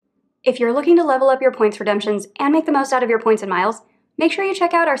If you're looking to level up your points redemptions and make the most out of your points and miles, make sure you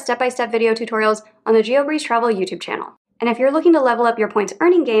check out our step-by-step video tutorials on the GeoBreeze Travel YouTube channel. And if you're looking to level up your points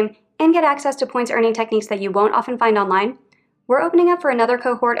earning game and get access to points earning techniques that you won't often find online, we're opening up for another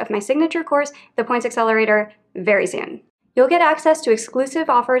cohort of my signature course, the Points Accelerator, very soon. You'll get access to exclusive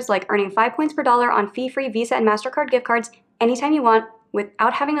offers like earning 5 points per dollar on fee-free Visa and MasterCard gift cards anytime you want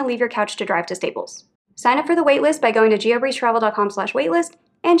without having to leave your couch to drive to Staples. Sign up for the waitlist by going to geobreezetravel.com/waitlist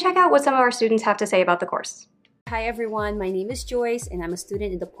and check out what some of our students have to say about the course. Hi everyone, my name is Joyce and I'm a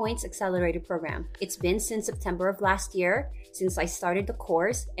student in the Points Accelerator program. It's been since September of last year since I started the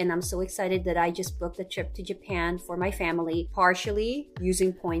course, and I'm so excited that I just booked a trip to Japan for my family, partially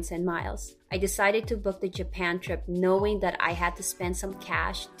using points and miles. I decided to book the Japan trip knowing that I had to spend some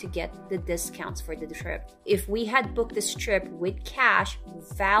cash to get the discounts for the trip. If we had booked this trip with cash,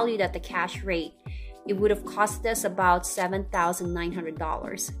 valued at the cash rate, it would have cost us about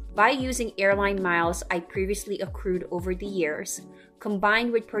 $7,900. By using airline miles I previously accrued over the years,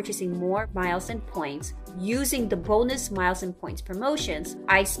 combined with purchasing more miles and points, using the bonus miles and points promotions,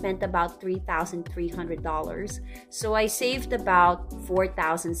 I spent about $3,300. So I saved about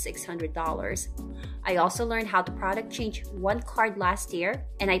 $4,600. I also learned how to product change one card last year,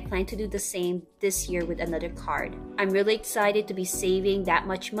 and I plan to do the same this year with another card. I'm really excited to be saving that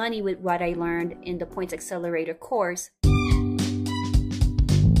much money with what I learned in the Points Accelerator course.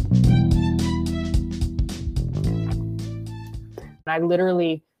 I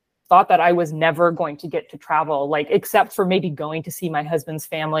literally thought that I was never going to get to travel, like, except for maybe going to see my husband's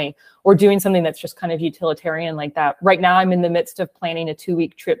family or doing something that's just kind of utilitarian like that. Right now, I'm in the midst of planning a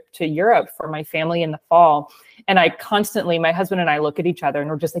 2-week trip to Europe for my family in the fall. And I constantly, my husband and I look at each other and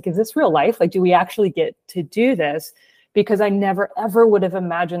we're just like, is this real life? Like, do we actually get to do this? Because I never, ever would have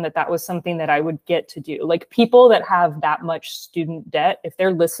imagined that that was something that I would get to do. Like, people that have that much student debt, if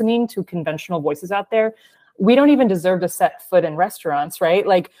they're listening to conventional voices out there, we don't even deserve to set foot in restaurants, right?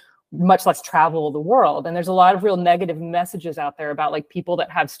 Like, much less travel the world. And there's a lot of real negative messages out there about, like, people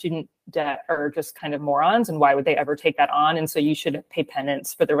that have student debt are just kind of morons and why would they ever take that on? And so you should pay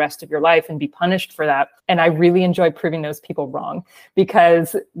penance for the rest of your life and be punished for that. And I really enjoy proving those people wrong,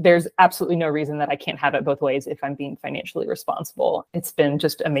 because there's absolutely no reason that I can't have it both ways if I'm being financially responsible. It's been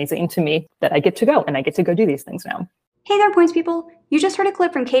just amazing to me that I get to go and I get to go do these things now. Hey there, Points people. You just heard a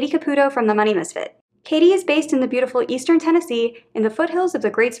clip from Katie Caputo from The Money Misfit. Katie is based in the beautiful Eastern Tennessee in the foothills of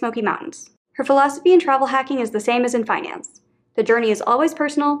the Great Smoky Mountains. Her philosophy in travel hacking is the same as in finance. The journey is always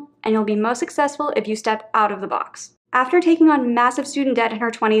personal, and you'll be most successful if you step out of the box. After taking on massive student debt in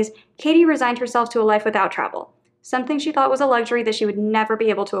her 20s, Katie resigned herself to a life without travel, something she thought was a luxury that she would never be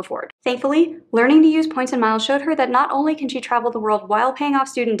able to afford. Thankfully, learning to use points and miles showed her that not only can she travel the world while paying off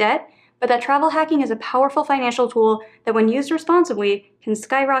student debt, but that travel hacking is a powerful financial tool that, when used responsibly, can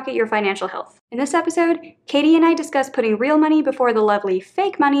skyrocket your financial health. In this episode, Katie and I discuss putting real money before the lovely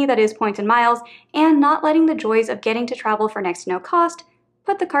fake money that is points and miles, and not letting the joys of getting to travel for next to no cost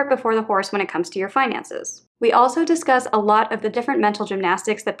put the cart before the horse when it comes to your finances. We also discuss a lot of the different mental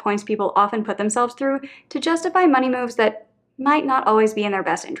gymnastics that points people often put themselves through to justify money moves that might not always be in their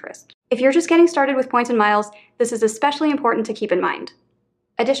best interest. If you're just getting started with points and miles, this is especially important to keep in mind.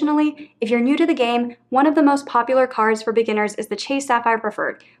 Additionally, if you're new to the game, one of the most popular cards for beginners is the Chase Sapphire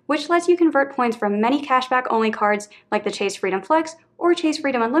Preferred, which lets you convert points from many cashback-only cards like the Chase Freedom Flex or Chase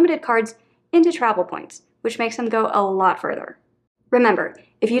Freedom Unlimited cards into travel points, which makes them go a lot further. Remember,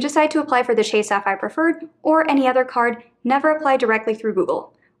 if you decide to apply for the Chase Sapphire Preferred or any other card, never apply directly through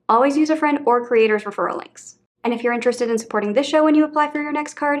Google. Always use a friend or creator's referral links. And if you're interested in supporting this show when you apply for your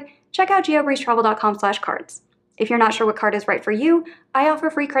next card, check out geobreezetravel.com/cards. If you're not sure what card is right for you, I offer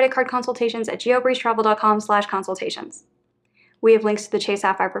free credit card consultations at geobreezetravel.com/consultations. We have links to the Chase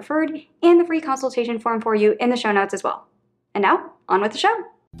Sapphire Preferred and the free consultation form for you in the show notes as well. And now, on with the show.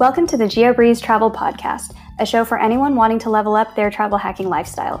 Welcome to the GeoBreeze Travel Podcast, a show for anyone wanting to level up their travel hacking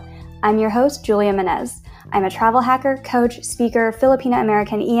lifestyle. I'm your host, Julia Menez. I'm a travel hacker, coach, speaker,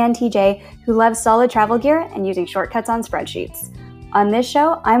 Filipino-American ENTJ who loves solid travel gear and using shortcuts on spreadsheets. On this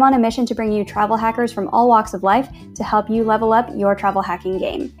show, I'm on a mission to bring you travel hackers from all walks of life to help you level up your travel hacking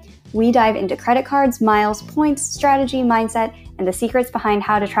game. We dive into credit cards, miles, points, strategy, mindset, and the secrets behind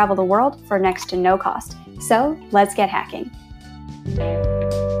how to travel the world for next to no cost. So, let's get hacking.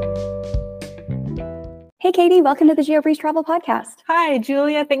 Hey Katie, welcome to the GeoBreeze Travel Podcast. Hi,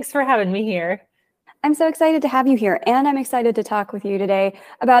 Julia. Thanks for having me here. I'm so excited to have you here, and I'm excited to talk with you today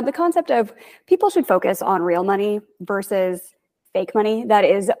about the concept of people should focus on real money versus fake money that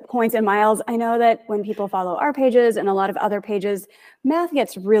is points and miles. I know that when people follow our pages and a lot of other pages, math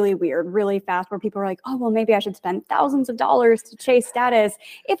gets really weird really fast, where people are like, oh, well, maybe I should spend thousands of dollars to chase status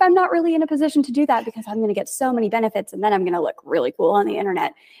if I'm not really in a position to do that, because I'm going to get so many benefits and then I'm going to look really cool on the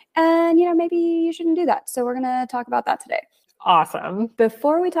internet. And, maybe you shouldn't do that. So we're going to talk about that today. Awesome.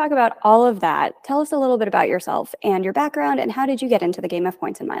 Before we talk about all of that, tell us a little bit about yourself and your background, and how did you get into the game of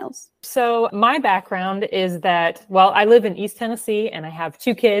points and miles? So my background is that, well, I live in East Tennessee and I have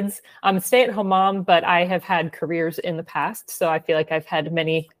 2 kids. I'm a stay-at-home mom, but I have had careers in the past. So I feel like I've had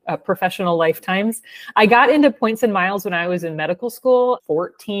many professional lifetimes. I got into points and miles when I was in medical school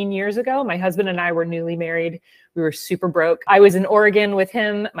 14 years ago. My husband and I were newly married. We were super broke. I was in Oregon with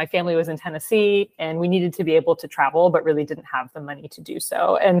him. My family was in Tennessee, and we needed to be able to travel, but really didn't have the money to do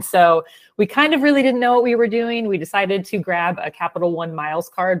so. And so we kind of really didn't know what we were doing. We decided to grab a Capital One Miles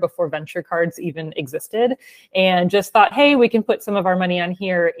card before venture cards even existed, and just thought, hey, we can put some of our money on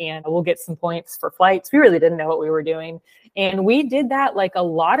here and we'll get some points for flights. We really didn't know what we were doing. And we did that like a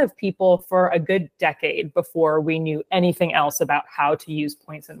lot of people for a good decade before we knew anything else about how to use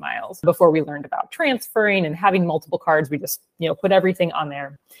points and miles. Before we learned about transferring and having multiple cards, we just, put everything on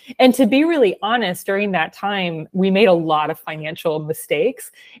there. And to be really honest, during that time, we made a lot of financial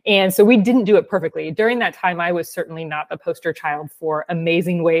mistakes. And so we didn't do it perfectly. During that time, I was certainly not the poster child for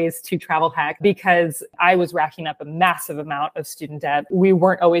amazing ways to travel hack, because I was racking up a massive amount of student debt. We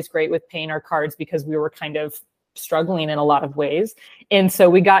weren't always great with paying our cards because we were kind of struggling in a lot of ways. And so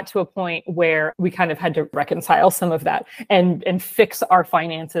we got to a point where we kind of had to reconcile some of that and fix our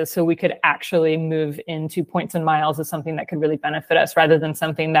finances so we could actually move into points and miles as something that could really benefit us, rather than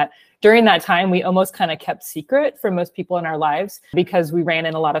something that during that time we almost kind of kept secret from most people in our lives, because we ran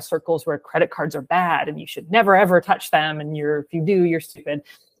in a lot of circles where credit cards are bad and you should never ever touch them, and if you do, you're stupid.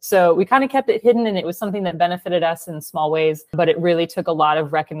 So we kind of kept it hidden, and it was something that benefited us in small ways, but it really took a lot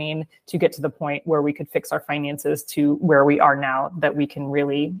of reckoning to get to the point where we could fix our finances to where we are now, that we can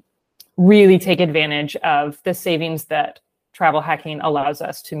really, really take advantage of the savings that travel hacking allows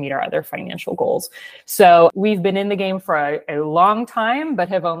us to meet our other financial goals. So we've been in the game for a long time, but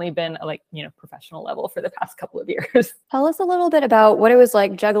have only been professional level for the past couple of years. Tell us a little bit about what it was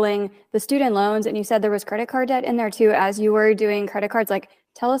like juggling the student loans, and you said there was credit card debt in there too as you were doing credit cards.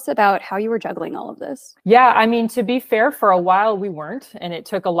 Tell us about how you were juggling all of this. Yeah, I mean, to be fair, for a while we weren't, and it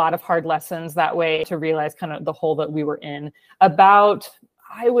took a lot of hard lessons that way to realize kind of the hole that we were in.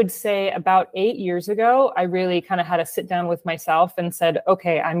 I would say about 8 years ago, I really kind of had to sit down with myself and said,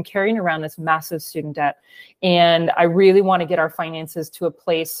 okay, I'm carrying around this massive student debt, and I really want to get our finances to a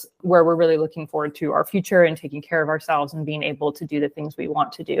place where we're really looking forward to our future and taking care of ourselves and being able to do the things we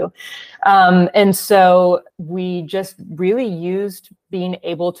want to do. And so we just really used being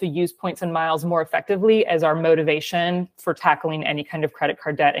able to use points and miles more effectively as our motivation for tackling any kind of credit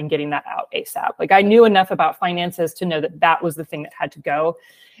card debt and getting that out ASAP. I knew enough about finances to know that that was the thing that had to go.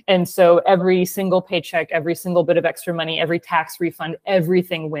 And so every single paycheck, every single bit of extra money, every tax refund,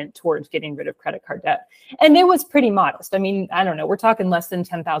 everything went towards getting rid of credit card debt. And it was pretty modest. I mean, I don't know, we're talking less than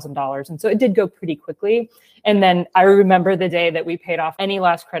 $10,000. And so it did go pretty quickly. And then I remember the day that we paid off any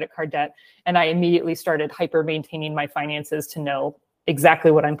last credit card debt, and I immediately started hyper maintaining my finances to know exactly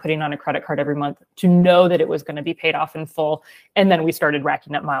what I'm putting on a credit card every month, to know that it was going to be paid off in full. And then we started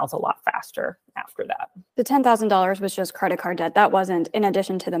racking up miles a lot faster after that. The $10,000 was just credit card debt. That wasn't in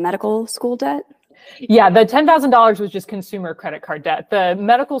addition to the medical school debt? Yeah, the $10,000 was just consumer credit card debt. The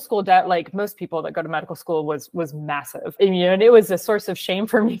medical school debt, like most people that go to medical school, was massive. And it was a source of shame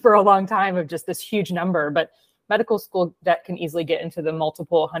for me for a long time, of just this huge number. But medical school debt can easily get into the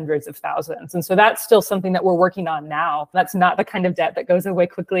multiple hundreds of thousands. And so that's still something that we're working on now. That's not the kind of debt that goes away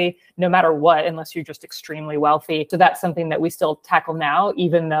quickly, no matter what, unless you're just extremely wealthy. So that's something that we still tackle now,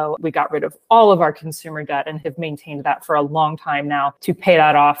 even though we got rid of all of our consumer debt and have maintained that for a long time now, to pay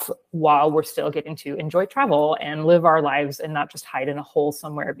that off while we're still getting to enjoy travel and live our lives and not just hide in a hole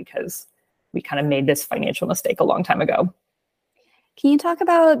somewhere because we kind of made this financial mistake a long time ago. Can you talk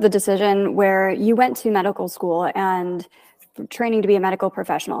about the decision where you went to medical school and training to be a medical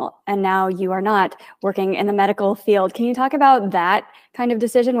professional, and now you are not working in the medical field? Can you talk about that kind of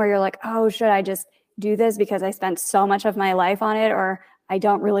decision where you're like, oh, should I just do this because I spent so much of my life on it, or I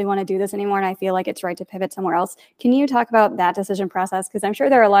don't really want to do this anymore and I feel like it's right to pivot somewhere else? Can you talk about that decision process? Because I'm sure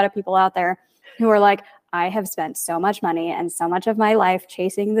there are a lot of people out there who are like, I have spent so much money and so much of my life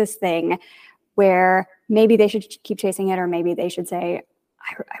chasing this thing, where maybe they should keep chasing it, or maybe they should say,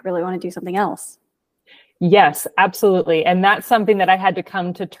 I really want to do something else. Yes, absolutely. And that's something that I had to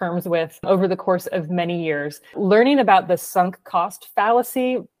come to terms with over the course of many years. Learning about the sunk cost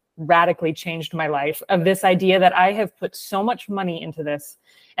fallacy radically changed my life, of this idea that I have put so much money into this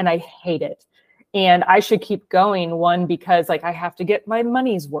and I hate it. And I should keep going, one, because like I have to get my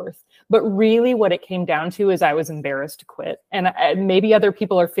money's worth. But really what it came down to is I was embarrassed to quit. And maybe other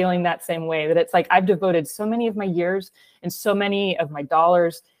people are feeling that same way, that it's like I've devoted so many of my years and so many of my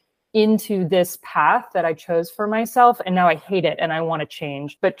dollars into this path that I chose for myself. And now I hate it and I want to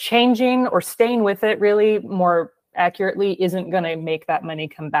change. But changing or staying with it, really more accurately, isn't going to make that money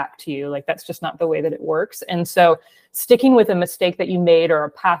come back to you. Like that's just not the way that it works. And so sticking with a mistake that you made or a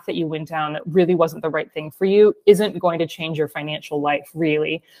path that you went down that really wasn't the right thing for you isn't going to change your financial life,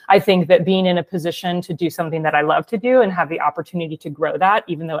 really. I think that being in a position to do something that I love to do and have the opportunity to grow that,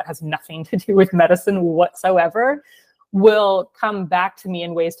 even though it has nothing to do with medicine whatsoever, will come back to me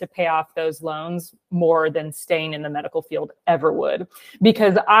in ways to pay off those loans more than staying in the medical field ever would.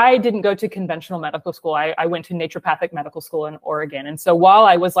 Because I didn't go to conventional medical school. I went to naturopathic medical school in Oregon. And so while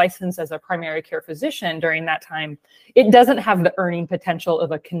I was licensed as a primary care physician during that time, it doesn't have the earning potential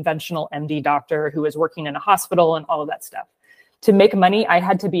of a conventional MD doctor who is working in a hospital and all of that stuff. To make money, I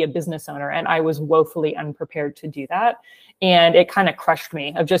had to be a business owner, and I was woefully unprepared to do that. And it kind of crushed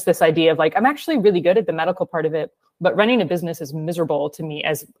me, of just this idea of like, I'm actually really good at the medical part of it, but running a business is miserable to me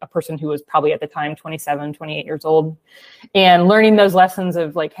as a person who was probably at the time 27, 28 years old. And learning those lessons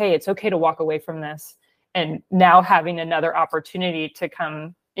of like, hey, it's okay to walk away from this. And now having another opportunity to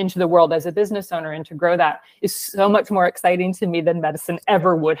come into the world as a business owner and to grow that is so much more exciting to me than medicine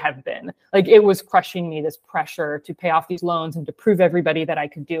ever would have been. Like it was crushing me, this pressure to pay off these loans and to prove everybody that I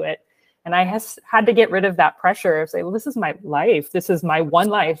could do it. And I had to get rid of that pressure of say, well, this is my life. This is my one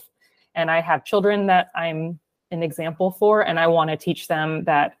life. And I have children that I'm an example for. And I want to teach them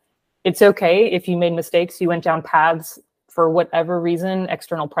that it's okay if you made mistakes, you went down paths for whatever reason,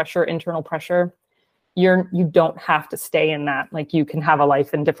 external pressure, internal pressure. You don't have to stay in that. Like you can have a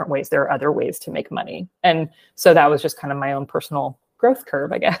life in different ways. There are other ways to make money. And so that was just kind of my own personal growth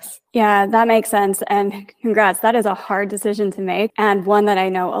curve, I guess. Yeah, that makes sense. And congrats. That is a hard decision to make. And one that I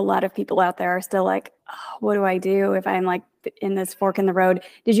know a lot of people out there are still like, oh, what do I do if I'm like in this fork in the road?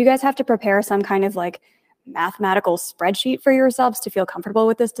 Did you guys have to prepare some kind of like mathematical spreadsheet for yourselves to feel comfortable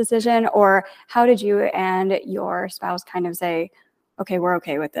with this decision? Or how did you and your spouse kind of say, okay, we're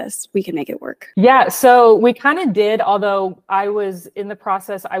okay with this, we can make it work? Yeah, so we kind of did, although I was in the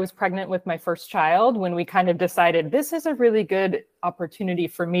process, I was pregnant with my first child when we kind of decided this is a really good opportunity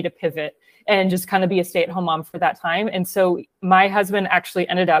for me to pivot and just kind of be a stay-at-home mom for that time. And so my husband actually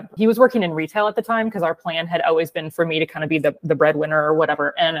ended up, he was working in retail at the time because our plan had always been for me to kind of be the breadwinner or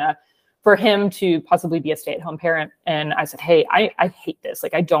whatever. And for him to possibly be a stay-at-home parent. And I said, hey, I hate this.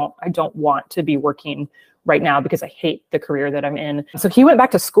 Like, I don't want to be working right now because I hate the career that I'm in. So he went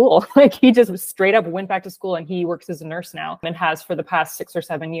back to school. Like he just straight up went back to school, and he works as a nurse now and has for the past 6 or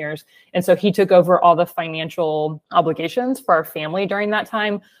 7 years. And so he took over all the financial obligations for our family during that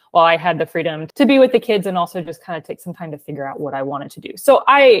time, while I had the freedom to be with the kids and also just kind of take some time to figure out what I wanted to do. So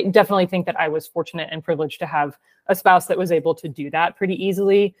I definitely think that I was fortunate and privileged to have a spouse that was able to do that pretty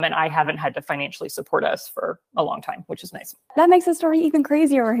easily. And I haven't had to financially support us for a long time, which is nice. That makes the story even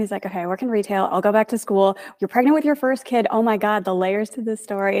crazier, where he's like, okay, I work in retail, I'll go back to school. You're pregnant with your first kid. Oh my God, the layers to this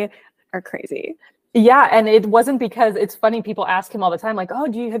story are crazy. Yeah. And it wasn't because, it's funny, people ask him all the time, like, oh,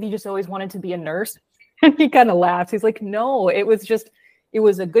 have you just always wanted to be a nurse? And he kind of laughs. He's like, no, it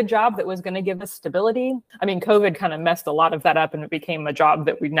was a good job that was going to give us stability. I mean, COVID kind of messed a lot of that up, and it became a job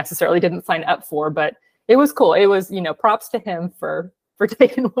that we necessarily didn't sign up for, but it was cool. It was, props to him for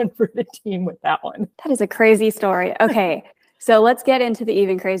taking one for the team with that one. That is a crazy story. Okay. So let's get into the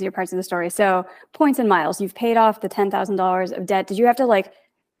even crazier parts of the story. So points and miles, you've paid off the $10,000 of debt. Did you have to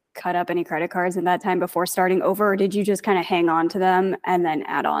cut up any credit cards in that time before starting over, or did you just kind of hang on to them and then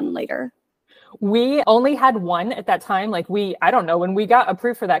add on later? We only had one at that time. I don't know, when we got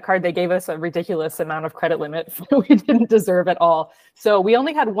approved for that card, they gave us a ridiculous amount of credit limit we didn't deserve at all. So we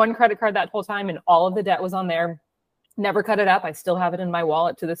only had one credit card that whole time, and all of the debt was on there. Never cut it up. I still have it in my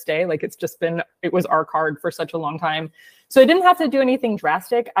wallet to this day. It was our card for such a long time. So I didn't have to do anything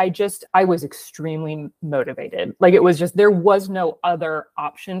drastic. I was extremely motivated. There was no other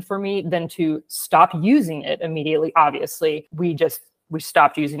option for me than to stop using it immediately. Obviously, we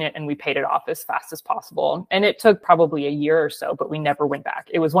stopped using it and we paid it off as fast as possible. And it took probably a year or so, but we never went back.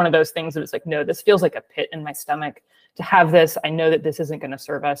 It was one of those things that was like, no, this feels like a pit in my stomach to have this. I know that this isn't going to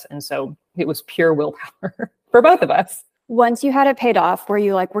serve us. And so it was pure willpower for both of us. Once you had it paid off, were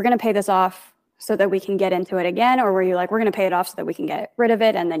you like, we're going to pay this off so that we can get into it again? Or were you like, we're going to pay it off so that we can get rid of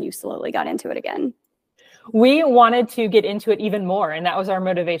it, and then you slowly got into it again? We wanted to get into it even more, and that was our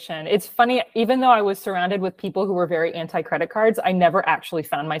motivation. It's funny, even though I was surrounded with people who were very anti-credit cards, I never actually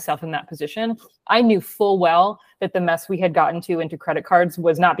found myself in that position. I knew full well that the mess we had gotten into credit cards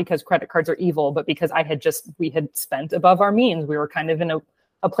was not because credit cards are evil, but because we had spent above our means. We were kind of in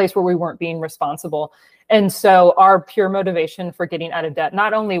a place where we weren't being responsible. And so our pure motivation for getting out of debt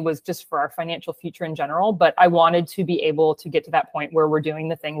not only was just for our financial future in general, but I wanted to be able to get to that point where we're doing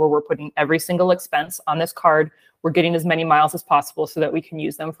the thing where we're putting every single expense on this card. We're getting as many miles as possible so that we can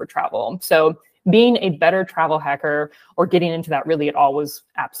use them for travel. So being a better travel hacker or getting into that really at all was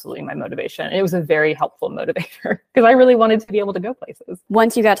absolutely my motivation. It was a very helpful motivator because I really wanted to be able to go places.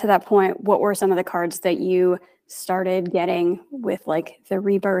 Once you got to that point, what were some of the cards that you started getting with like the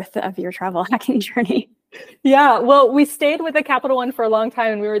rebirth of your travel hacking journey? Yeah, well, we stayed with the Capital one for a long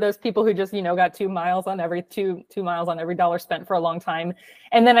time, and we were those people who just, got 2 miles on every two miles on every dollar spent for a long time.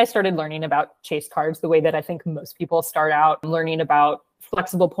 And then I started learning about Chase cards the way that I think most people start out, learning about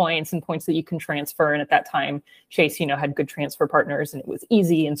flexible points and points that you can transfer. And at that time, Chase, had good transfer partners, and it was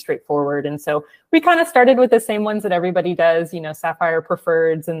easy and straightforward. And so we kind of started with the same ones that everybody does, Sapphire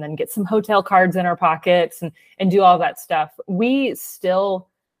preferreds, and then get some hotel cards in our pockets and do all that stuff. We still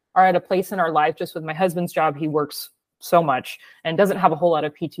are at a place in our life, just with my husband's job, he works so much and doesn't have a whole lot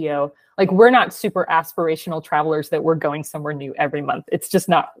of PTO. Like, we're not super aspirational travelers that we're going somewhere new every month. It's just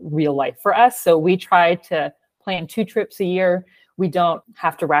not real life for us. So we try to plan 2 trips a year. We don't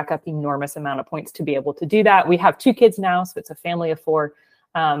have to rack up enormous amount of points to be able to do that. We have 2 kids now, so it's a family of 4.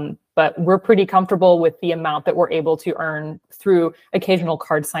 But we're pretty comfortable with the amount that we're able to earn through occasional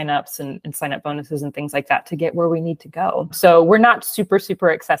card signups and sign-up bonuses and things like that to get where we need to go. So we're not super, super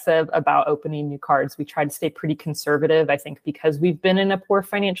excessive about opening new cards. We try to stay pretty conservative, I think, because we've been in a poor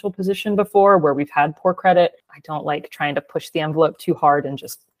financial position before where we've had poor credit. I don't like trying to push the envelope too hard and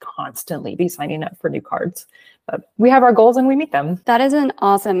just constantly be signing up for new cards. But we have our goals and we meet them. That is an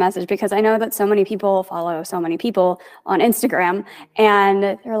awesome message, because I know that so many people follow so many people on Instagram,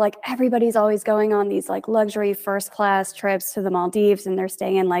 and they're like, everybody's always going on these like luxury first class trips to the Maldives, and they're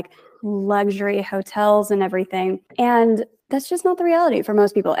staying in like luxury hotels and everything. And that's just not the reality for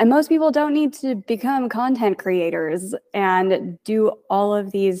most people. And most people don't need to become content creators and do all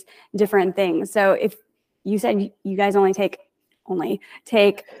of these different things. So if you said you guys only take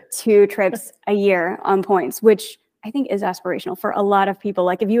 2 trips a year on points, which I think is aspirational for a lot of people.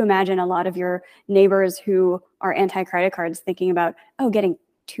 Like, if you imagine a lot of your neighbors who are anti-credit cards thinking about, getting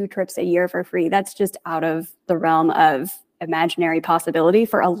 2 trips a year for free, that's just out of the realm of imaginary possibility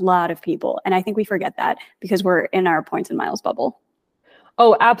for a lot of people. And I think we forget that because we're in our points and miles bubble.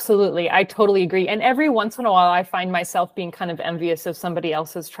 Oh, absolutely. I totally agree. And every once in a while, I find myself being kind of envious of somebody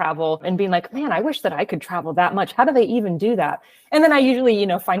else's travel and being like, man, I wish that I could travel that much. How do they even do that? And then I usually,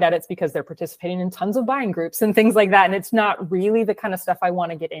 find out it's because they're participating in tons of buying groups and things like that. And it's not really the kind of stuff I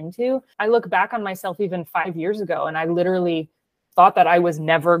want to get into. I look back on myself even 5 years ago, and I literally thought that I was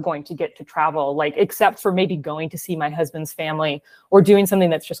never going to get to travel, like, except for maybe going to see my husband's family or doing something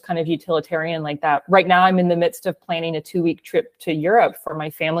that's just kind of utilitarian like that. Right now, I'm in the midst of planning a 2-week trip to Europe for my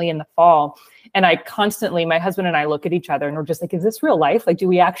family in the fall. And I constantly, my husband and I look at each other and we're just like, is this real life? Like, do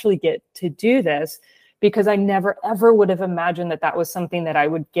we actually get to do this? Because I never, ever would have imagined that that was something that I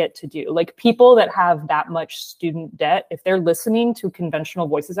would get to do. Like, people that have that much student debt, if they're listening to conventional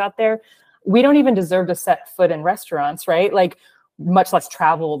voices out there, we don't even deserve to set foot in restaurants, right? Like, much less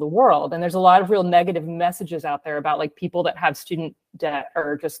travel the world. And there's a lot of real negative messages out there about like people that have student debt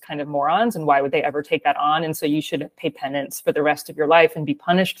are just kind of morons, and why would they ever take that on? And so you should pay penance for the rest of your life and be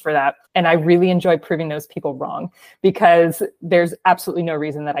punished for that. And I really enjoy proving those people wrong, because there's absolutely no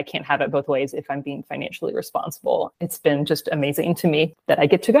reason that I can't have it both ways if I'm being financially responsible. It's been just amazing to me that I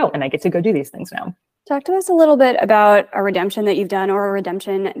get to go and I get to go do these things now. Talk to us a little bit about a redemption that you've done or a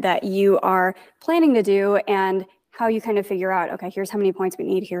redemption that you are planning to do, and how you kind of figure out, okay, here's how many points we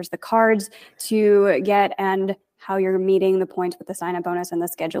need, here's the cards to get, and how you're meeting the points with the sign-up bonus and the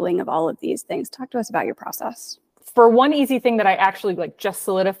scheduling of all of these things. Talk to us about your process. For one easy thing that I actually just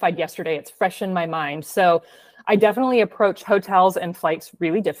solidified yesterday, it's fresh in my mind. So I definitely approach hotels and flights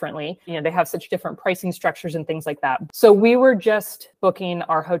really differently. They have such different pricing structures and things like that. So we were just booking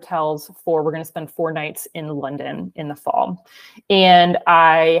our hotels we're going to spend 4 nights in London in the fall. And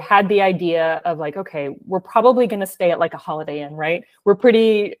I had the idea of like, okay, we're probably going to stay at like a Holiday Inn, right? We're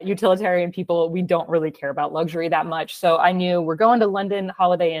pretty utilitarian people. We don't really care about luxury that much. So I knew we're going to London,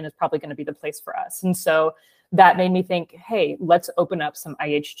 Holiday Inn is probably going to be the place for us. And so that made me think, hey, let's open up some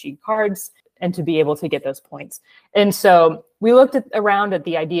IHG cards and to be able to get those points. And so we looked around at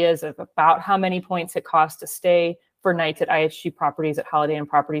the ideas of about how many points it costs to stay for nights at IHG properties, at Holiday Inn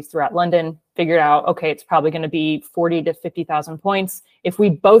properties throughout London, figured out, okay, it's probably going to be 40 to 50,000 points. If we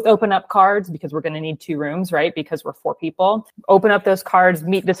both open up cards, because we're going to need 2 rooms, right? Because we're 4 people, open up those cards,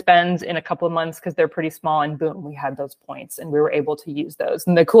 meet the spends in a couple of months because they're pretty small, and boom, we had those points and we were able to use those.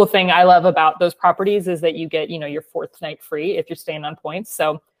 And the cool thing I love about those properties is that you get, your 4th night free if you're staying on points.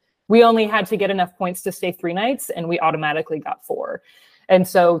 So we only had to get enough points to stay 3 nights, and we automatically got 4. And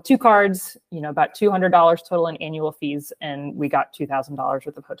so 2 cards, about $200 total in annual fees, and we got $2,000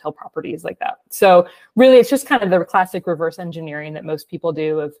 worth of hotel properties like that. So really, it's just kind of the classic reverse engineering that most people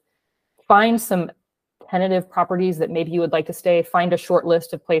do of find some tentative properties that maybe you would like to stay, find a short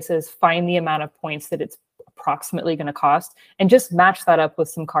list of places, find the amount of points that it's approximately going to cost, and just match that up with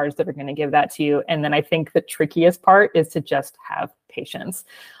some cards that are going to give that to you. And then I think the trickiest part is to just have patience.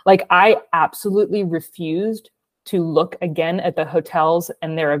 Like, I absolutely refused to look again at the hotels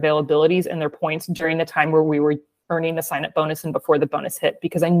and their availabilities and their points during the time where we were earning the sign-up bonus and before the bonus hit,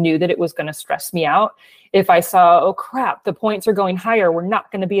 because I knew that it was going to stress me out if I saw, oh crap, the points are going higher, we're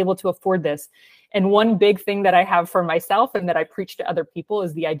not going to be able to afford this. And one big thing that I have for myself and that I preach to other people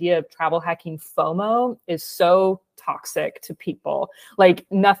is the idea of travel hacking. FOMO is so toxic to people. Like,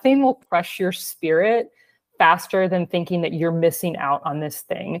 nothing will crush your spirit faster than thinking that you're missing out on this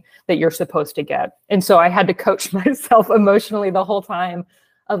thing that you're supposed to get. And so I had to coach myself emotionally the whole time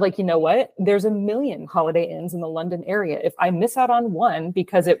of like, you know what? There's a million Holiday Inns in the London area. If I miss out on one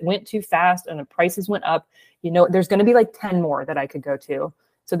because it went too fast and the prices went up, there's going to be like 10 more that I could go to.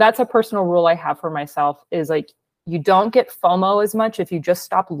 So that's a personal rule I have for myself, is like, you don't get FOMO as much if you just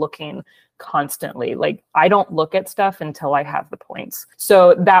stop looking constantly. Like, I don't look at stuff until I have the points.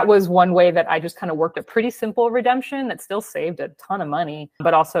 So that was one way that I just kind of worked a pretty simple redemption that still saved a ton of money,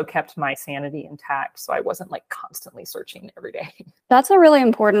 but also kept my sanity intact. So I wasn't like constantly searching every day. That's a really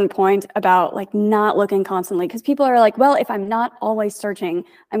important point about like not looking constantly, because people are like, well, if I'm not always searching,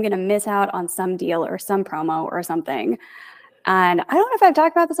 I'm going to miss out on some deal or some promo or something. And I don't know if I've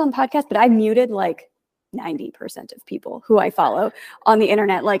talked about this on the podcast, but I muted like 90% of people who I follow on the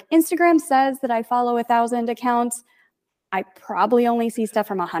internet. Like, Instagram says that I follow 1,000 accounts. I probably only see stuff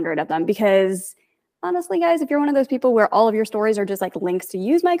from 100 of them, because honestly, guys, if you're one of those people where all of your stories are just like links to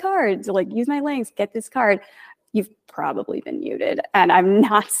use my cards, like use my links, get this card, you've probably been muted. And I'm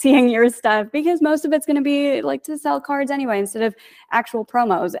not seeing your stuff because most of it's going to be like to sell cards anyway, instead of actual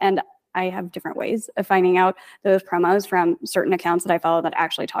promos. And I have different ways of finding out those promos from certain accounts that I follow that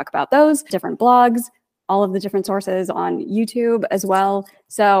actually talk about those, different blogs, all of the different sources on YouTube as well.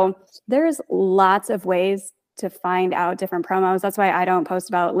 So there's lots of ways to find out different promos. That's why I don't post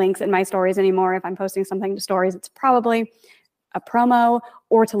about links in my stories anymore. If I'm posting something to stories, it's probably a promo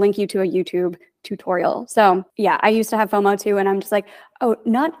or to link you to a YouTube tutorial. So yeah, I used to have FOMO too. And I'm just like, oh,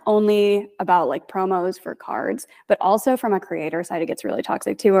 not only about like promos for cards, but also from a creator side, it gets really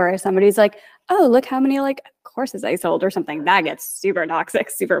toxic too. Or if somebody's like, oh, look how many like courses I sold or something, that gets super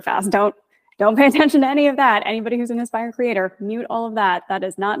toxic super fast. Don't pay attention to any of that. Anybody who's an aspiring creator, mute all of that. That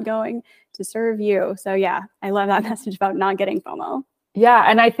is not going to serve you. So yeah, I love that message about not getting FOMO. Yeah.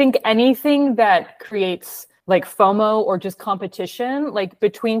 And I think anything that creates like FOMO or just competition, like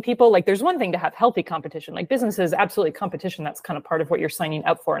between people, like there's one thing to have healthy competition, like business is absolutely competition. That's kind of part of what you're signing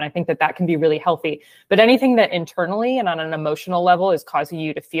up for. And I think that that can be really healthy, but anything that internally and on an emotional level is causing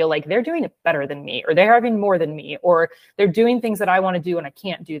you to feel like they're doing it better than me, or they're having more than me, or they're doing things that I want to do and I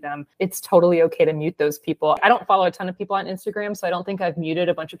can't do them, it's totally okay to mute those people. I don't follow a ton of people on Instagram, so I don't think I've muted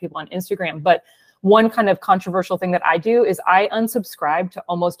a bunch of people on Instagram, but one kind of controversial thing that I do is I unsubscribe to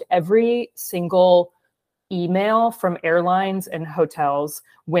almost every single email from airlines and hotels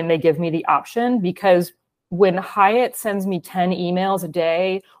when they give me the option, because when Hyatt sends me 10 emails a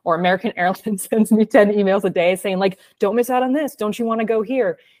day, or American Airlines sends me 10 emails a day saying like, don't miss out on this, don't you want to go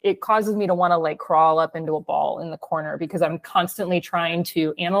here? It causes me to want to like crawl up into a ball in the corner, because I'm constantly trying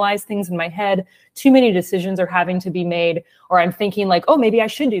to analyze things in my head. Too many decisions are having to be made, or I'm thinking like, oh, maybe I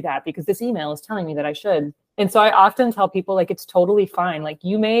should do that because this email is telling me that I should. And so I often tell people like, it's totally fine. Like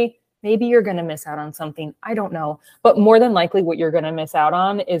maybe you're going to miss out on something. I don't know. But more than likely what you're going to miss out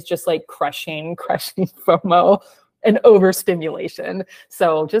on is just like crushing FOMO and overstimulation.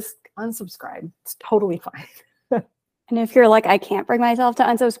 So just unsubscribe. It's totally fine. And if you're like, I can't bring myself to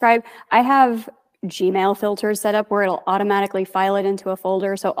unsubscribe, I have Gmail filters set up where it'll automatically file it into a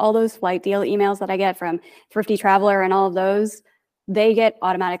folder. So all those flight deal emails that I get from Thrifty Traveler and all of those, they get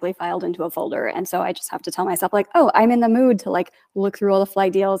automatically filed into a folder. And so I just have to tell myself like, oh, I'm in the mood to like look through all the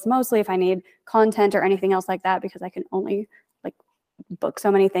flight deals, mostly if I need content or anything else like that, because I can only like book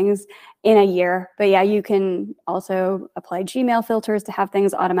so many things in a year. But yeah, you can also apply Gmail filters to have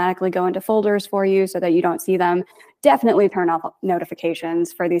things automatically go into folders for you so that you don't see them. Definitely turn off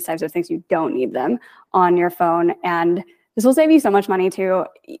notifications for these types of things. You don't need them on your phone. And this will save you so much money too,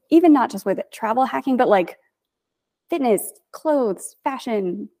 even not just with travel hacking, but like fitness, clothes,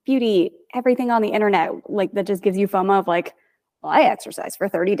 fashion, beauty, everything on the internet, like that just gives you FOMO of like, well, I exercise for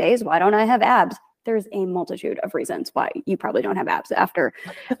 30 days. Why don't I have abs? There's a multitude of reasons why you probably don't have abs after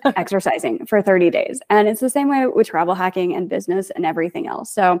exercising for 30 days. And it's the same way with travel hacking and business and everything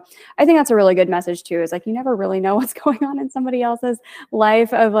else. So I think that's a really good message too, is like, you never really know what's going on in somebody else's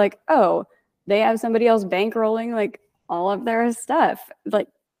life of like, oh, they have somebody else bankrolling like all of their stuff. Like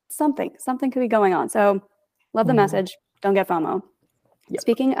something could be going on. So love the message. Don't get FOMO. Yep.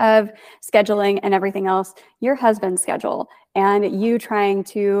 Speaking of scheduling and everything else, your husband's schedule and you trying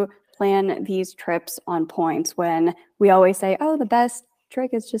to plan these trips on points when we always say, oh, the best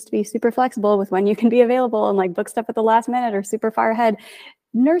trick is just to be super flexible with when you can be available and like book stuff at the last minute or super far ahead.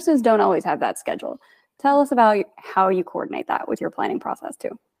 Nurses don't always have that schedule. Tell us about how you coordinate that with your planning process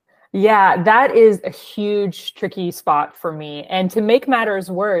too. Yeah, that is a huge, tricky spot for me. And to make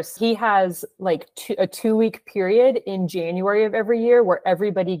matters worse, he has like a 2-week period in January of every year where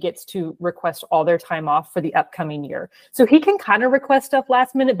everybody gets to request all their time off for the upcoming year. So he can kind of request stuff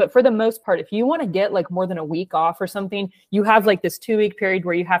last minute, but for the most part, if you want to get like more than a week off or something, you have like this 2-week period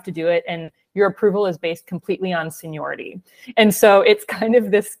where you have to do it. And your approval is based completely on seniority. And so it's kind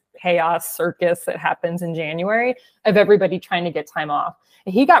of this chaos circus that happens in January of everybody trying to get time off.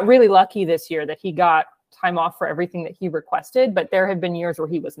 He got really lucky this year that he got time off for everything that he requested, but there have been years where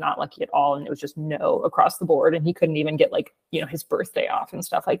he was not lucky at all. And it was just no across the board. And he couldn't even get like, his birthday off and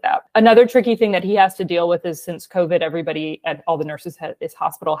stuff like that. Another tricky thing that he has to deal with is since COVID, everybody at all the nurses at his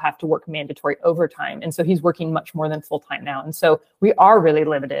hospital have to work mandatory overtime. And so he's working much more than full time now. And so we are really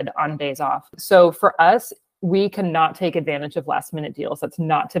limited on days off. So for us, we cannot take advantage of last minute deals. That's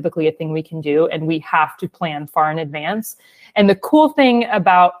not typically a thing we can do. And we have to plan far in advance. And the cool thing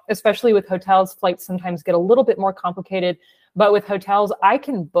about, especially with hotels, flights sometimes get a little bit more complicated, but with hotels, I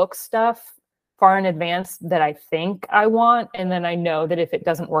can book stuff far in advance that I think I want. And then I know that if it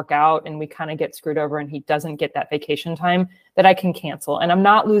doesn't work out and we kind of get screwed over and he doesn't get that vacation time, that I can cancel. And I'm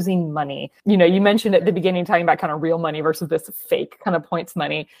not losing money. You mentioned at the beginning talking about kind of real money versus this fake kind of points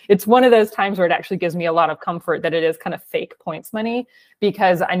money. It's one of those times where it actually gives me a lot of comfort that it is kind of fake points money,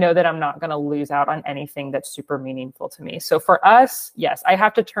 because I know that I'm not going to lose out on anything that's super meaningful to me. So for us, yes, I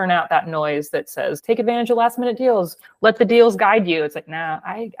have to turn out that noise that says, take advantage of last minute deals. Let the deals guide you. It's like, nah,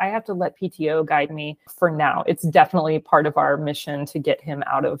 I have to let PTO guide me for now. It's definitely part of our mission to get him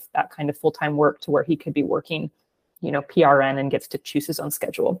out of that kind of full-time work to where he could be working, PRN and gets to choose his own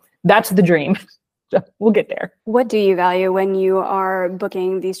schedule. That's the dream. So we'll get there. What do you value when you are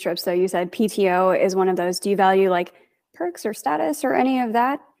booking these trips? So you said PTO is one of those. Do you value like perks or status or any of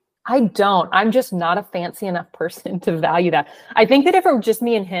that? I don't. I'm just not a fancy enough person to value that. I think that if it were just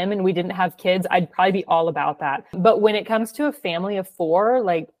me and him and we didn't have kids, I'd probably be all about that. But when it comes to a family of 4,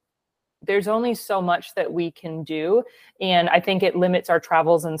 like there's only so much that we can do. And I think it limits our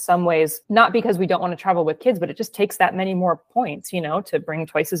travels in some ways, not because we don't want to travel with kids, but it just takes that many more points, to bring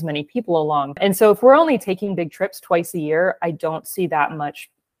twice as many people along. And so if we're only taking big trips twice a year, I don't see that much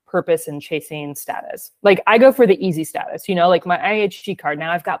purpose in chasing status. Like I go for the easy status, like my IHG card.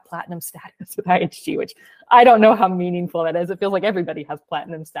 Now I've got platinum status with IHG, which I don't know how meaningful that is. It feels like everybody has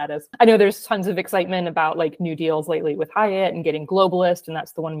platinum status. I know there's tons of excitement about like new deals lately with Hyatt and getting globalist. And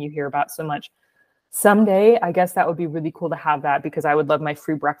that's the one you hear about so much. Someday, I guess that would be really cool to have that, because I would love my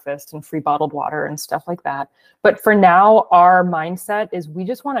free breakfast and free bottled water and stuff like that. But for now, our mindset is we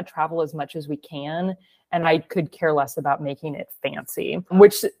just want to travel as much as we can. And I could care less about making it fancy,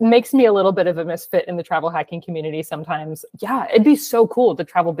 which makes me a little bit of a misfit in the travel hacking community sometimes. Yeah, it'd be so cool to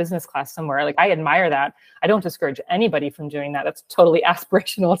travel business class somewhere. Like I admire that. I don't discourage anybody from doing that. That's totally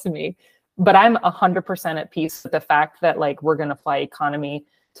aspirational to me. But I'm 100% at peace with the fact that like we're going to fly economy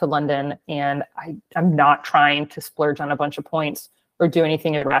to London, and I'm not trying to splurge on a bunch of points or do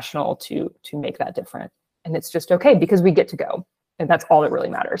anything irrational to make that different. And it's just okay because we get to go, and that's all that really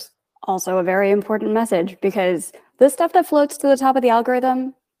matters. Also a very important message, because the stuff that floats to the top of the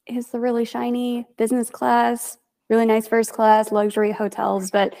algorithm is the really shiny business class, really nice first class, luxury hotels,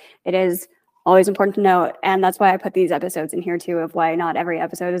 but it is always important to note. And that's why I put these episodes in here too, of why not every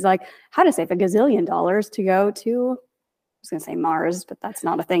episode is like how to save $1 gazillion to go to, I was going to say Mars, but that's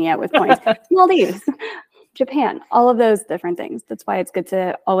not a thing yet with points. Maldives. Japan, all of those different things. That's why it's good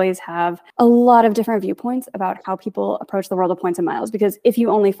to always have a lot of different viewpoints about how people approach the world of points and miles. Because if you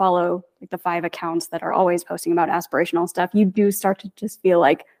only follow like the 5 accounts that are always posting about aspirational stuff, you do start to just feel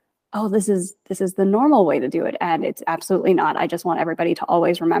like, oh, this is the normal way to do it. And it's absolutely not. I just want everybody to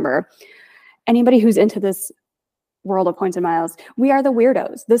always remember, anybody who's into this world of points and miles, we are the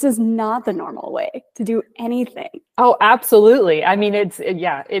weirdos. This is not the normal way to do anything. Oh, absolutely. I mean,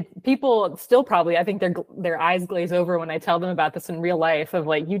 people still probably, I think their eyes glaze over when I tell them about this in real life of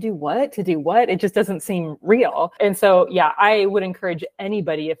like, you do what to do what? It just doesn't seem real. And so, yeah, I would encourage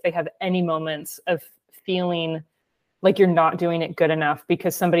anybody, if they have any moments of feeling like you're not doing it good enough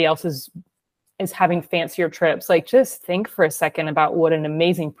because somebody else is having fancier trips, like just think for a second about what an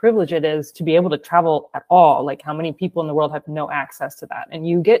amazing privilege it is to be able to travel at all. Like how many people in the world have no access to that, and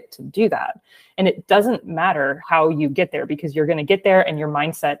you get to do that. And it doesn't matter how you get there, because you're going to get there and your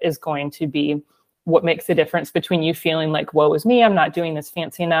mindset is going to be what makes the difference between you feeling like, woe is me, I'm not doing this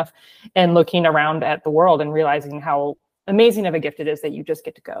fancy enough, and looking around at the world and realizing how amazing of a gift it is that you just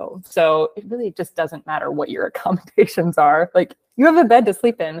get to go. So it really just doesn't matter what your accommodations are. Like you have a bed to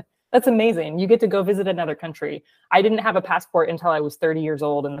sleep in. That's amazing. You get to go visit another country. I didn't have a passport until I was 30 years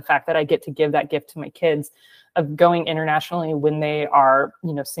old. And the fact that I get to give that gift to my kids of going internationally when they are,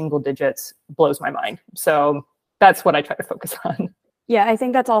 single digits blows my mind. So that's what I try to focus on. Yeah, I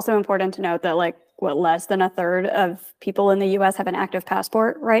think that's also important to note that less than a third of people in the US have an active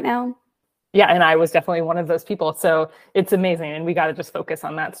passport right now. Yeah, and I was definitely one of those people. So it's amazing. And we got to just focus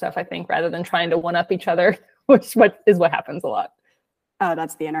on that stuff, I think, rather than trying to one up each other, which is what happens a lot. Oh,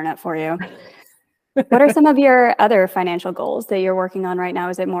 that's the internet for you. What are some of your other financial goals that you're working on right now?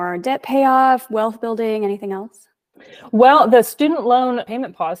 Is it more debt payoff, wealth building, anything else? Well, the student loan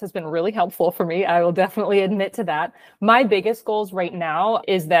payment pause has been really helpful for me. I will definitely admit to that. My biggest goals right now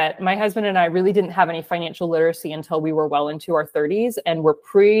is that my husband and I really didn't have any financial literacy until we were well into our 30s, and we're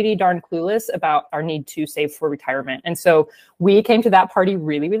pretty darn clueless about our need to save for retirement. And so we came to that party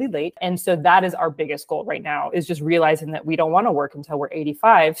really, really late. And so that is our biggest goal right now, is just realizing that we don't want to work until we're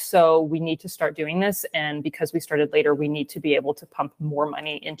 85. So we need to start doing this. And because we started later, we need to be able to pump more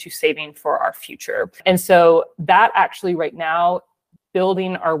money into saving for our future. And so that actually right now,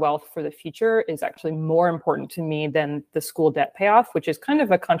 building our wealth for the future is actually more important to me than the school debt payoff, which is kind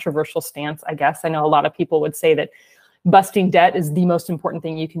of a controversial stance, I guess. I know a lot of people would say that busting debt is the most important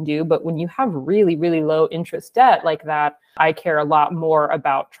thing you can do. But when you have really, really low interest debt like that, I care a lot more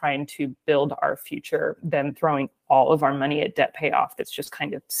about trying to build our future than throwing all of our money at debt payoff that's just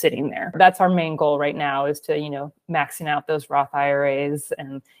kind of sitting there. That's our main goal right now, is to, maxing out those Roth IRAs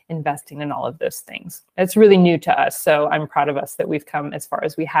and investing in all of those things. It's really new to us. So I'm proud of us that we've come as far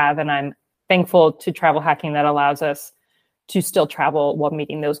as we have. And I'm thankful to travel hacking that allows us to still travel while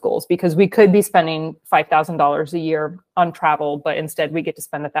meeting those goals, because we could be spending $5,000 a year on travel, but instead we get to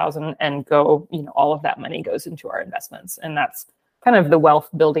spend $1,000 and go, all of that money goes into our investments. And that's kind of the wealth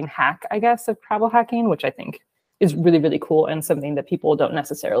building hack, I guess, of travel hacking, which I think is really, really cool and something that people don't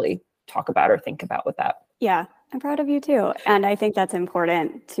necessarily talk about or think about with that. Yeah, I'm proud of you too. And I think that's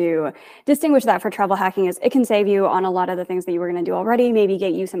important to distinguish that for travel hacking, is it can save you on a lot of the things that you were going to do already, maybe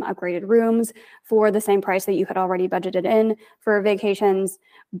get you some upgraded rooms for the same price that you had already budgeted in for vacations.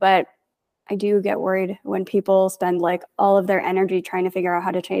 But I do get worried when people spend all of their energy trying to figure out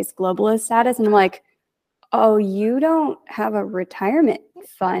how to chase globalist status. And I'm like, oh, you don't have a retirement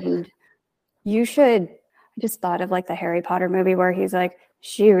fund. You should. I just thought of the Harry Potter movie where he's like,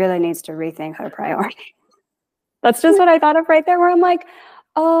 she really needs to rethink her priorities. That's just what I thought of right there, where I'm like,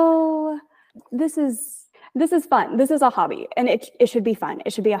 oh, this is fun. This is a hobby, and it should be fun.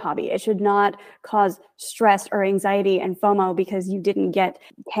 It should be a hobby. It should not cause stress or anxiety and FOMO because you didn't get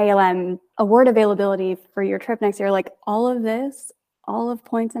KLM award availability for your trip next year. All of this, all of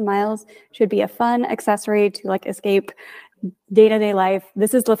points and miles should be a fun accessory to escape day-to-day life.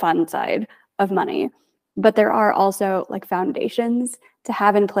 This is the fun side of money. But there are also foundations to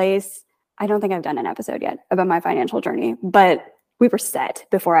have in place. I don't think I've done an episode yet about my financial journey, but we were set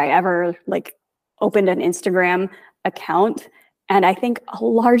before I ever opened an Instagram account. And I think a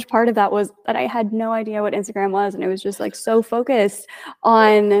large part of that was that I had no idea what Instagram was. And it was just so focused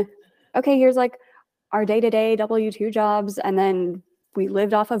on, okay, here's our day-to-day W-2 jobs. And then we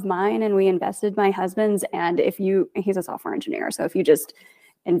lived off of mine and we invested my husband's. And he's a software engineer. So if you just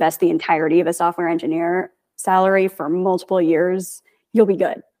invest the entirety of a software engineer salary for multiple years, you'll be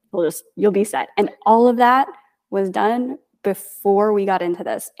good. You'll be set. And all of that was done before we got into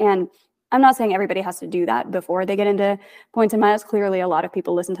this. And I'm not saying everybody has to do that before they get into points and miles. Clearly, a lot of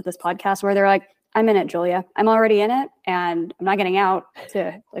people listen to this podcast where they're like, I'm in it, Julia. I'm already in it and I'm not getting out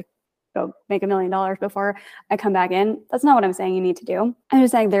to go make $1 million before I come back in. That's not what I'm saying you need to do. I'm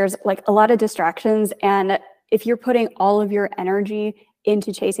just saying there's like a lot of distractions. And if you're putting all of your energy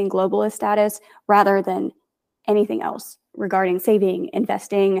into chasing globalist status rather than anything else regarding saving,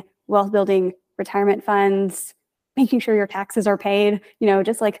 investing, wealth building, retirement funds, making sure your taxes are paid,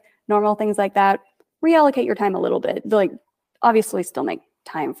 just like normal things like that, reallocate your time a little bit. Like, obviously still make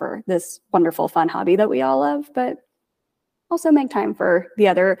time for this wonderful, fun hobby that we all love, but also make time for the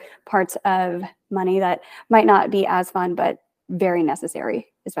other parts of money that might not be as fun, but very necessary,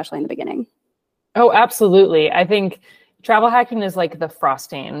 especially in the beginning. Oh, absolutely. I think travel hacking is like the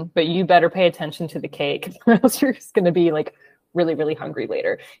frosting, but you better pay attention to the cake or else you're just going to be like really, really hungry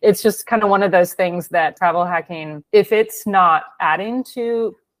later. It's just kind of one of those things that travel hacking, if it's not adding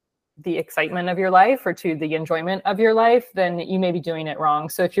to the excitement of your life or to the enjoyment of your life, then you may be doing it wrong.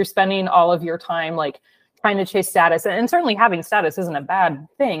 So if you're spending all of your time like trying to chase status, and certainly having status isn't a bad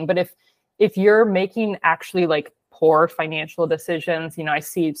thing, but if you're making actually like poor financial decisions, I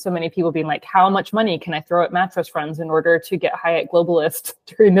see so many people being like, how much money can I throw at Mattress Friends in order to get Hyatt Globalist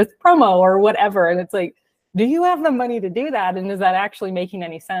during this promo or whatever? And it's like, do you have the money to do that? And is that actually making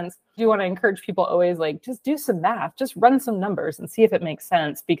any sense? Do you want to encourage people always like, just do some math, just run some numbers and see if it makes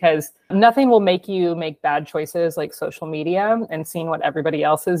sense, because nothing will make you make bad choices like social media and seeing what everybody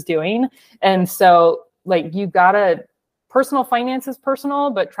else is doing. And so like you gotta, personal finance is personal,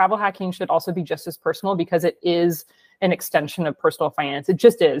 but travel hacking should also be just as personal because it is an extension of personal finance. It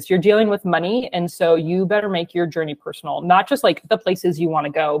just is. You're dealing with money. And so you better make your journey personal, not just like the places you want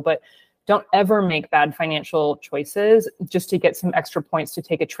to go, but don't ever make bad financial choices just to get some extra points to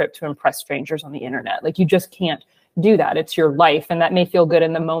take a trip to impress strangers on the internet. Like you just can't do that. It's your life. And that may feel good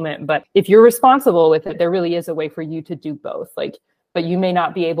in the moment, but if you're responsible with it, there really is a way for you to do both. Like, but you may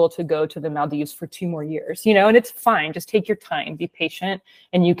not be able to go to the Maldives for 2 more years, and it's fine. Just take your time, be patient,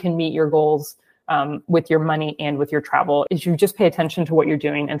 and you can meet your goals with your money and with your travel. Is you just pay attention to what you're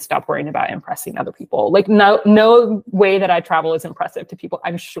doing and stop worrying about impressing other people. Like no way that I travel is impressive to people.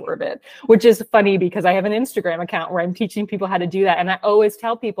 I'm sure of it, which is funny because I have an Instagram account where I'm teaching people how to do that. And I always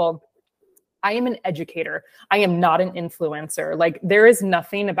tell people, I am an educator. I am not an influencer. Like there is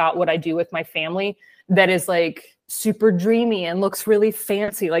nothing about what I do with my family that is like super dreamy and looks really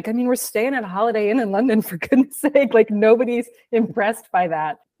fancy. Like, I mean, we're staying at a Holiday Inn in London, for goodness sake. Like nobody's impressed by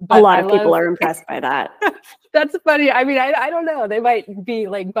that. But a lot of people are impressed by that. That's funny. I mean, I don't know. They might be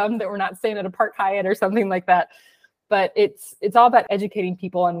like bummed that we're not staying at a Park Hyatt or something like that. But it's all about educating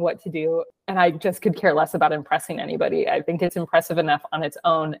people on what to do. And I just could care less about impressing anybody. I think it's impressive enough on its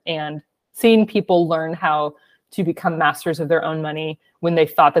own. And seeing people learn how to become masters of their own money when they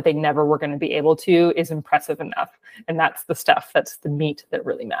thought that they never were going to be able to is impressive enough. And that's the stuff, that's the meat that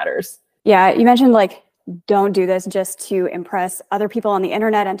really matters. Yeah, you mentioned like, don't do this just to impress other people on the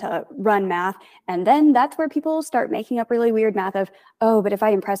internet and to run math. And then that's where people start making up really weird math of, oh, but if I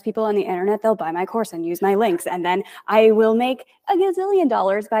impress people on the internet, they'll buy my course and use my links. And then I will make $1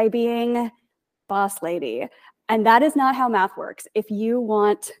 gazillion by being boss lady. And that is not how math works. If you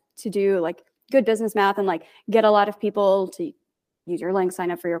want to do like good business math and like get a lot of people to use your link, sign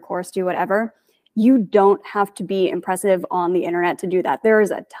up for your course, do whatever, you don't have to be impressive on the internet to do that. There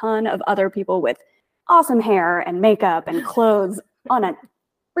is a ton of other people with awesome hair and makeup and clothes on a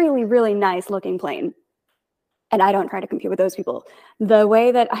really, really nice looking plane. And I don't try to compete with those people. The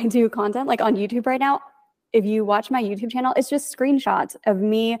way that I do content, like on YouTube right now, if you watch my YouTube channel, it's just screenshots of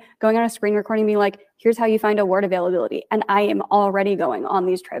me going on a screen recording, being like, here's how you find award availability. And I am already going on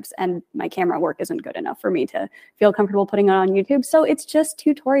these trips and my camera work isn't good enough for me to feel comfortable putting it on YouTube. So it's just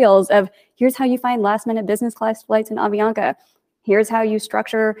tutorials of here's how you find last minute business class flights in Avianca. Here's how you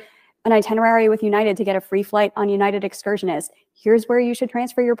structure an itinerary with United to get a free flight on United Excursionist. Here's where you should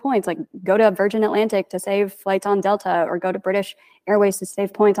transfer your points. Like go to Virgin Atlantic to save flights on Delta, or go to British Airways to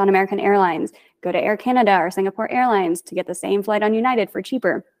save points on American Airlines. Go to Air Canada or Singapore Airlines to get the same flight on United for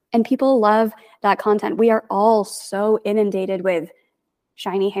cheaper. And people love that content. We are all so inundated with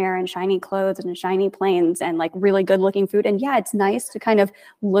shiny hair and shiny clothes and shiny planes and like really good looking food. And yeah, it's nice to kind of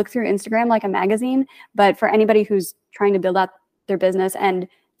look through Instagram like a magazine, but for anybody who's trying to build up their business and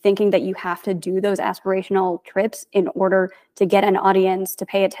thinking that you have to do those aspirational trips in order to get an audience to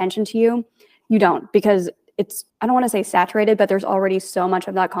pay attention to you, you don't, because it's, I don't want to say saturated, but there's already so much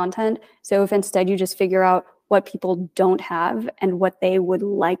of that content. So if instead you just figure out what people don't have and what they would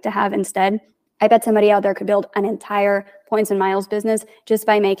like to have instead, I bet somebody out there could build an entire points and miles business just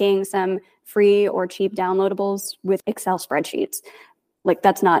by making some free or cheap downloadables with Excel spreadsheets. Like,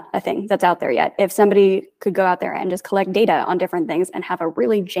 that's not a thing that's out there yet. If somebody could go out there and just collect data on different things and have a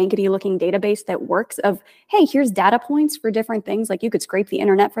really jankety looking database that works of, hey, here's data points for different things. Like, you could scrape the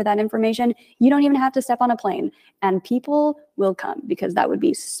internet for that information. You don't even have to step on a plane, and people will come, because that would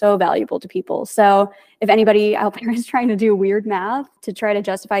be so valuable to people. So if anybody out there is trying to do weird math to try to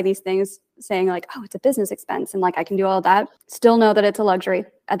justify these things, saying like, oh, it's a business expense and like I can do all that, still know that it's a luxury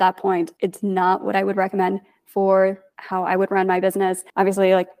at that point. It's not what I would recommend for how I would run my business.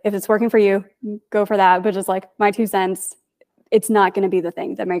 Obviously, like, if it's working for you, go for that. But just like my 2 cents, it's not going to be the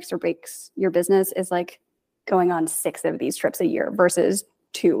thing that makes or breaks your business, is like going on 6 of these trips a year versus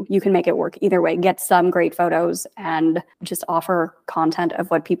 2. You can make it work either way. Get some great photos and just offer content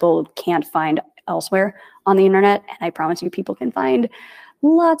of what people can't find elsewhere on the internet. And I promise you, people can find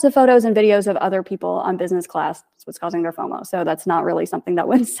lots of photos and videos of other people on business class. That's what's causing their FOMO. So that's not really something that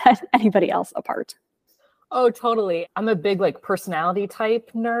would set anybody else apart. Oh, totally. I'm a big like personality type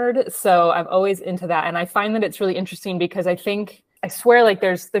nerd. So I'm always into that. And I find that it's really interesting because I swear, like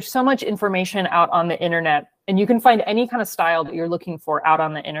there's so much information out on the internet, and you can find any kind of style that you're looking for out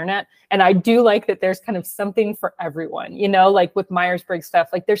on the internet. And I do like that there's kind of something for everyone, you know, like with Myers-Briggs stuff,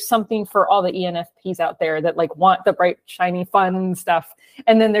 like there's something for all the ENFPs out there that like want the bright, shiny, fun stuff.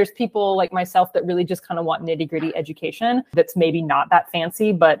 And then there's people like myself that really just kind of want nitty-gritty education that's maybe not that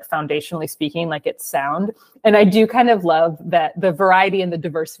fancy, but foundationally speaking, like it's sound. And I do kind of love that the variety and the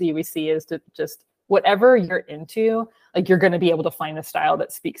diversity we see is to just whatever you're into, like you're going to be able to find a style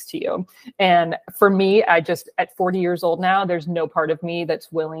that speaks to you. And for me, I just, at 40 years old now, there's no part of me that's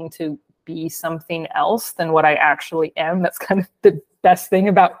willing to be something else than what I actually am. That's kind of the best thing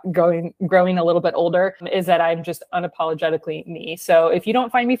about growing a little bit older, is that I'm just unapologetically me. So if you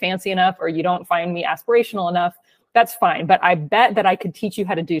don't find me fancy enough, or you don't find me aspirational enough, that's fine. But I bet that I could teach you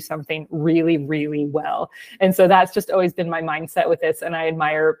how to do something really, really well. And so that's just always been my mindset with this. And I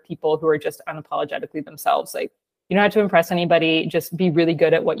admire people who are just unapologetically themselves. Like, you don't have to impress anybody. Just be really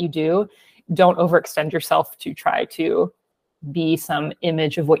good at what you do. Don't overextend yourself to try to be some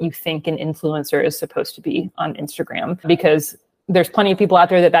image of what you think an influencer is supposed to be on Instagram, because there's plenty of people out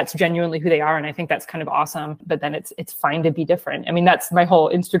there that that's genuinely who they are. And I think that's kind of awesome. But then it's fine to be different. I mean, that's my whole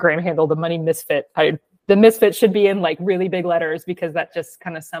Instagram handle, the Money Misfit. The misfit should be in like really big letters, because that just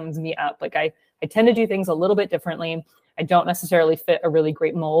kind of sums me up. Like I tend to do things a little bit differently. I don't necessarily fit a really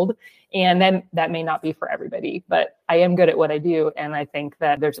great mold. And then that may not be for everybody, but I am good at what I do. And I think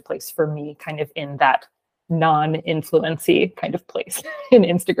that there's a place for me kind of in that non-influency kind of place in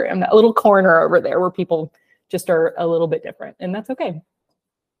Instagram, that little corner over there where people just are a little bit different. And that's okay.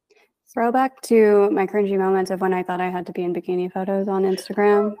 Throwback to my cringy moments of when I thought I had to be in bikini photos on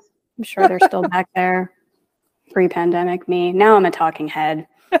Instagram. I'm sure they're still back there. Pre-pandemic me. Now I'm a talking head.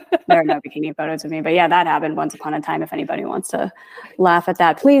 There are no bikini photos of me. But yeah, that happened once upon a time. If anybody wants to laugh at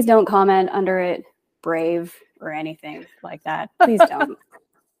that, please don't comment under it brave or anything like that. Please don't.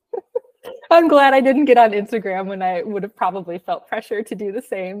 I'm glad I didn't get on Instagram when I would have probably felt pressure to do the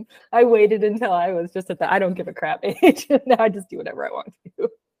same. I waited until I was just at the I don't give a crap age. Now I just do whatever I want to do.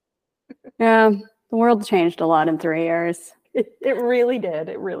 Yeah, the world changed a lot in 3 years. It really did.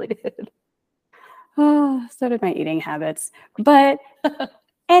 It really did. Oh, so did my eating habits. But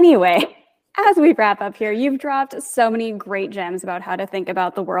anyway, as we wrap up here, you've dropped so many great gems about how to think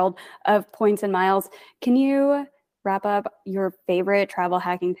about the world of points and miles. Can you wrap up your favorite travel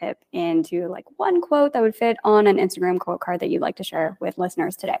hacking tip into like one quote that would fit on an Instagram quote card that you'd like to share with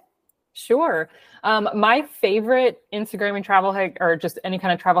listeners today? Sure. My favorite Instagram and travel hack, or just any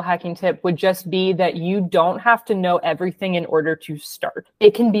kind of travel hacking tip, would just be that you don't have to know everything in order to start.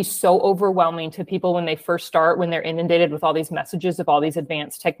 It can be so overwhelming to people when they first start, when they're inundated with all these messages of all these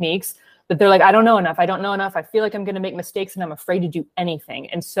advanced techniques, that they're like, I don't know enough. I don't know enough. I feel like I'm going to make mistakes and I'm afraid to do anything.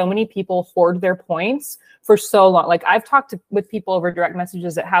 And so many people hoard their points for so long. Like I've talked with people over direct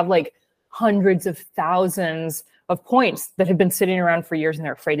messages that have like hundreds of thousands of points that have been sitting around for years and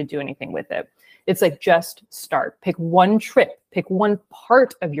they're afraid to do anything with it. It's like, just start. Pick one trip, pick one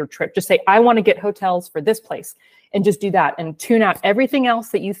part of your trip. Just say, I want to get hotels for this place, and just do that, and tune out everything else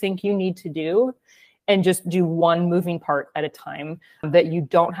that you think you need to do, and just do one moving part at a time. That you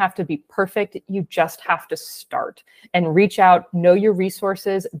don't have to be perfect. You just have to start and reach out, know your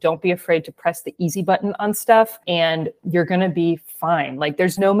resources. Don't be afraid to press the easy button on stuff, and you're going to be fine. Like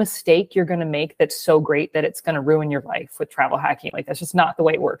there's no mistake you're going to make that's so great that it's going to ruin your life with travel hacking. Like that's just not the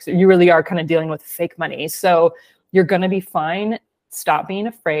way it works. You really are kind of dealing with fake money. So you're going to be fine. Stop being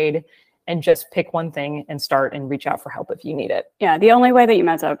afraid and just pick one thing and start, and reach out for help if you need it. Yeah, the only way that you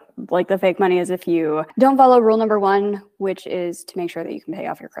mess up like the fake money is if you don't follow rule number 1, which is to make sure that you can pay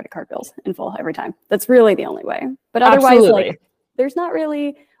off your credit card bills in full every time. That's really the only way. But otherwise, Absolutely. like there's not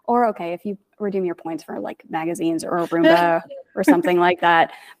really, or okay, if you redeem your points for like magazines or a Roomba or something like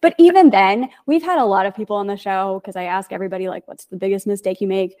that. But even then, we've had a lot of people on the show, because I ask everybody, like, what's the biggest mistake you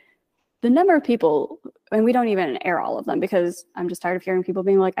make? The number of people, and we don't even air all of them because I'm just tired of hearing people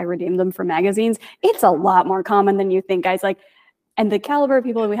being like, I redeemed them for magazines. It's a lot more common than you think, guys. Like, and the caliber of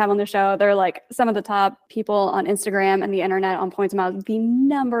people that we have on the show, they're like some of the top people on Instagram and the internet on Points and Miles. The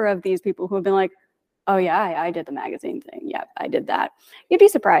number of these people who have been like, oh yeah, I did the magazine thing. Yeah, I did that. You'd be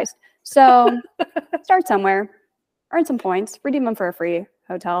surprised. So start somewhere, earn some points, redeem them for a free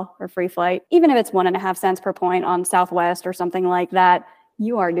hotel or free flight. Even if it's 1.5 cents per point on Southwest or something like that,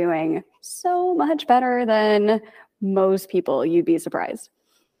 you are doing so much better than most people. You'd be surprised.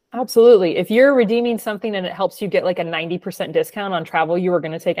 Absolutely. If you're redeeming something and it helps you get like a 90% discount on travel you were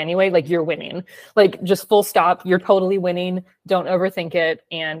going to take anyway, like you're winning. Like just full stop, you're totally winning. Don't overthink it.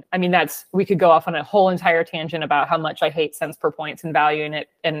 And I mean, we could go off on a whole entire tangent about how much I hate cents per points and valuing it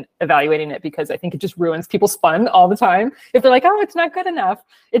and evaluating it, because I think it just ruins people's fun all the time. If they're like, oh, it's not good enough,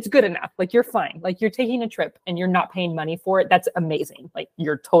 it's good enough. Like you're fine. Like you're taking a trip and you're not paying money for it. That's amazing. Like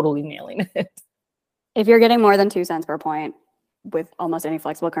you're totally nailing it. If you're getting more than 2 cents per point with almost any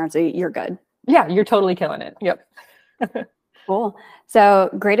flexible currency, you're good. Yeah, you're totally killing it. Yep. Cool.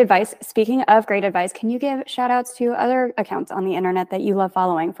 So great advice. Speaking of great advice, can you give shout outs to other accounts on the internet that you love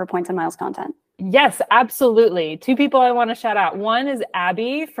following for Points and Miles content? Yes, absolutely. 2 people I want to shout out. One is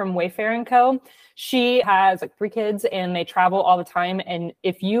Abby from Wayfair & Co. She has like 3 kids and they travel all the time. And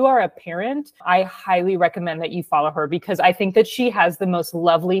if you are a parent, I highly recommend that you follow her, because I think that she has the most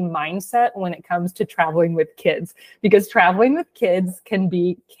lovely mindset when it comes to traveling with kids, because traveling with kids can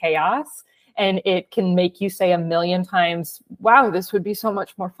be chaos. And it can make you say a million times, wow, this would be so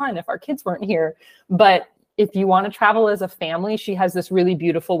much more fun if our kids weren't here. But if you want to travel as a family, she has this really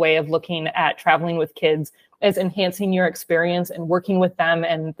beautiful way of looking at traveling with kids as enhancing your experience and working with them,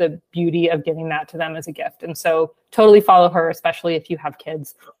 and the beauty of giving that to them as a gift. And so totally follow her, especially if you have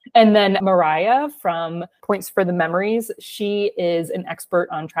kids. And then Mariah from Points for the Memories. She is an expert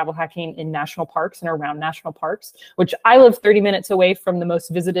on travel hacking in national parks and around national parks, which I live 30 minutes away from the most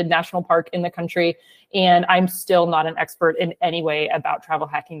visited national park in the country. And I'm still not an expert in any way about travel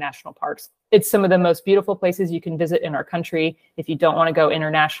hacking national parks. It's some of the most beautiful places you can visit in our country. If you don't want to go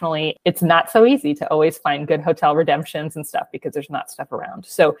internationally, it's not so easy to always find good hotel redemptions and stuff because there's not stuff around.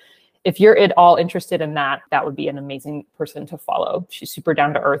 So if you're at all interested in that, that would be an amazing person to follow. She's super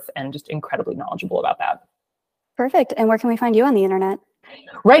down to earth and just incredibly knowledgeable about that. Perfect. And where can we find you on the internet?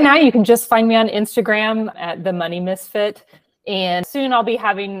 Right now, you can just find me on Instagram at The Money Misfit. And soon I'll be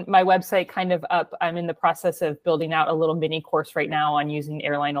having my website kind of up. I'm in the process of building out a little mini course right now on using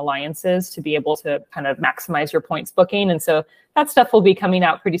airline alliances to be able to kind of maximize your points booking. And so that stuff will be coming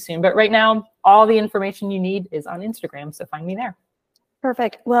out pretty soon. But right now, all the information you need is on Instagram. So find me there.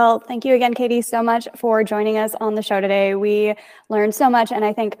 Perfect. Well, thank you again, Katie, so much for joining us on the show today. We learned so much. And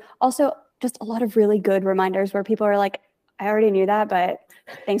I think also just a lot of really good reminders where people are like, I already knew that, but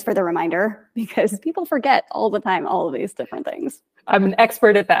thanks for the reminder, because people forget all the time, all of these different things. I'm an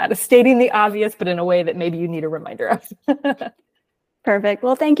expert at that, stating the obvious, but in a way that maybe you need a reminder of. Perfect.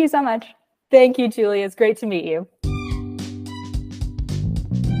 Well, thank you so much. Thank you, Julie. It's great to meet you.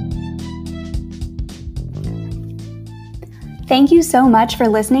 Thank you so much for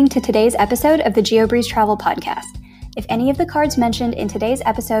listening to today's episode of the GeoBreeze Travel Podcast. If any of the cards mentioned in today's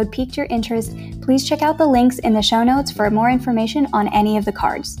episode piqued your interest, please check out the links in the show notes for more information on any of the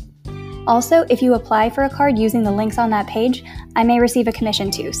cards. Also, if you apply for a card using the links on that page, I may receive a commission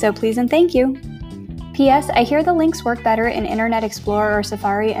too, so please and thank you. P.S. I hear the links work better in Internet Explorer or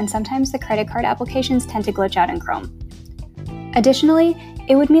Safari, and sometimes the credit card applications tend to glitch out in Chrome. Additionally,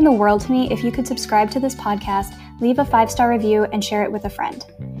 it would mean the world to me if you could subscribe to this podcast, leave a 5-star review, and share it with a friend.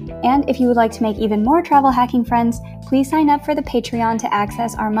 And if you would like to make even more travel hacking friends, please sign up for the Patreon to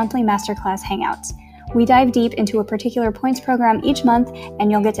access our monthly masterclass hangouts. We dive deep into a particular points program each month,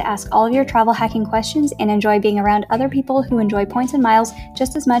 and you'll get to ask all of your travel hacking questions and enjoy being around other people who enjoy points and miles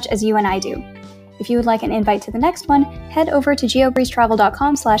just as much as you and I do. If you would like an invite to the next one, head over to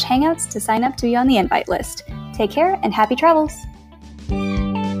geobreezetravel.com/hangouts to sign up to be on the invite list. Take care and happy travels!